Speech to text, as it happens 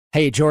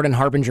Hey, Jordan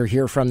Harbinger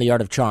here from The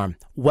Art of Charm.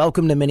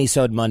 Welcome to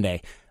Minisode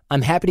Monday.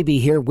 I'm happy to be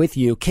here with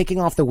you,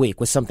 kicking off the week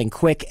with something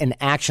quick and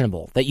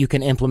actionable that you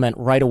can implement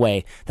right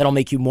away that'll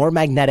make you more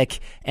magnetic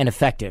and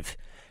effective.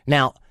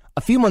 Now,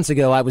 a few months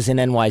ago, I was in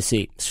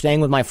NYC,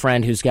 staying with my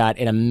friend who's got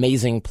an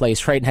amazing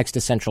place right next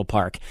to Central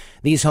Park.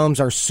 These homes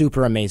are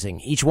super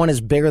amazing. Each one is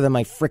bigger than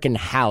my frickin'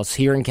 house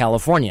here in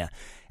California.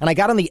 And I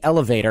got on the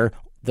elevator,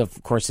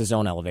 of course, his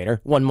own elevator,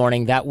 one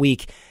morning that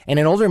week, and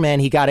an older man,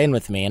 he got in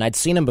with me, and I'd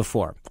seen him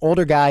before.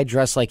 Older guy,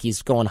 dressed like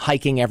he's going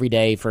hiking every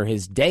day for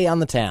his day on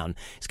the town.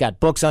 He's got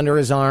books under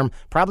his arm,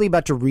 probably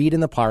about to read in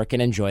the park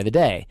and enjoy the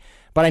day.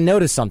 But I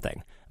noticed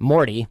something.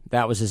 Morty,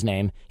 that was his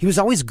name, he was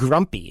always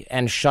grumpy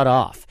and shut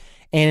off.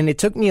 And it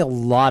took me a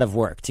lot of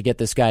work to get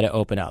this guy to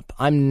open up.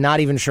 I'm not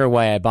even sure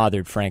why I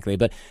bothered, frankly,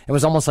 but it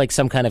was almost like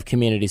some kind of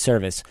community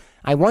service.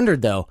 I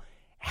wondered, though,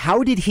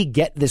 how did he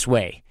get this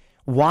way?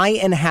 Why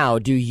and how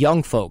do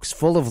young folks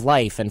full of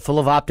life and full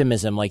of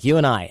optimism like you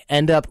and I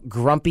end up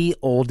grumpy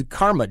old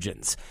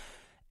curmudgeons?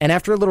 And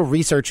after a little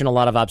research and a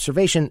lot of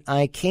observation,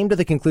 I came to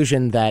the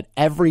conclusion that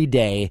every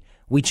day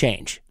we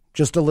change,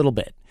 just a little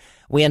bit.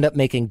 We end up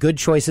making good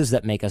choices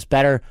that make us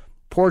better,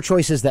 poor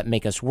choices that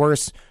make us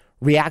worse,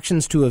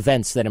 reactions to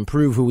events that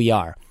improve who we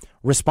are,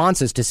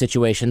 responses to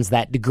situations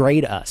that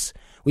degrade us.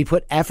 We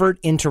put effort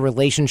into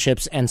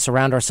relationships and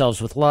surround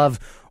ourselves with love,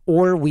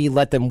 or we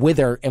let them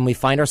wither and we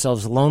find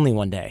ourselves lonely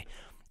one day.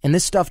 And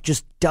this stuff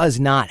just does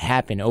not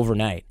happen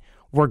overnight.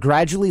 We're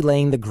gradually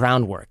laying the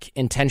groundwork,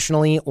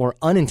 intentionally or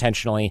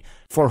unintentionally,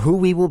 for who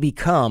we will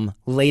become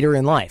later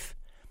in life.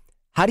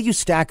 How do you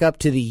stack up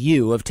to the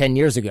you of 10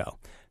 years ago?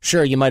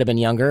 Sure, you might have been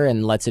younger,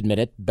 and let's admit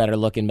it, better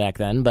looking back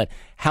then, but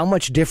how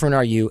much different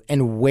are you,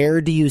 and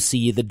where do you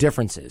see the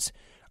differences?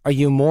 Are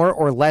you more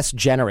or less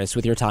generous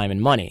with your time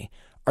and money?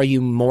 Are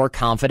you more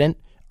confident?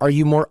 Are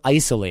you more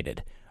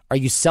isolated? Are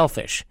you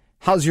selfish?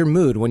 How's your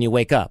mood when you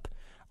wake up?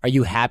 Are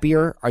you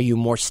happier? Are you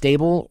more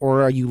stable?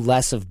 Or are you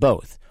less of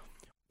both?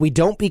 We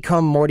don't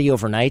become Morty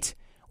overnight.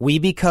 We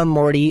become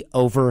Morty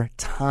over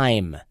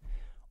time.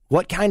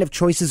 What kind of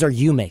choices are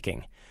you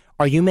making?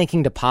 Are you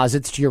making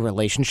deposits to your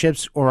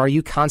relationships, or are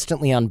you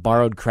constantly on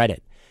borrowed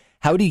credit?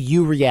 How do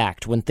you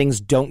react when things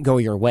don't go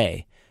your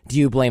way? Do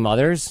you blame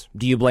others?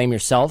 Do you blame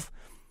yourself?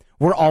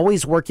 We're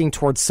always working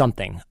towards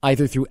something,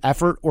 either through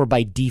effort or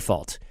by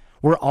default.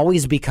 We're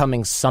always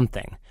becoming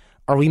something.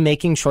 Are we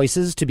making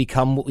choices to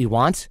become what we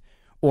want,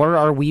 or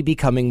are we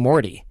becoming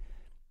Morty?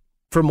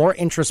 For more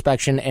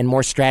introspection and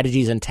more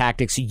strategies and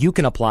tactics you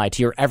can apply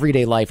to your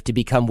everyday life to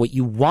become what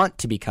you want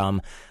to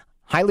become,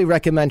 highly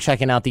recommend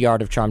checking out the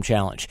Art of Charm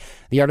Challenge.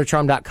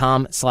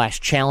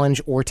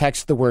 theartofcharm.com/challenge, or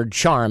text the word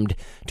charmed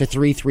to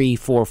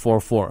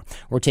 33444.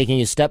 We're taking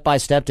you step by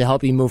step to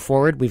help you move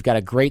forward. We've got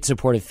a great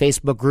supportive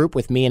Facebook group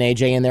with me and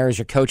AJ in there as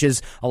your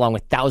coaches, along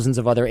with thousands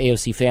of other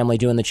AOC family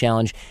doing the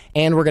challenge.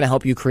 And we're going to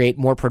help you create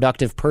more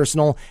productive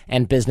personal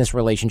and business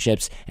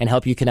relationships and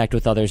help you connect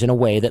with others in a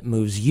way that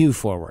moves you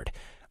forward.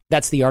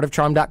 That's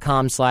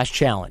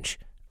theartofcharm.com/challenge.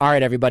 All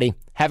right, everybody.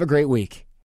 Have a great week.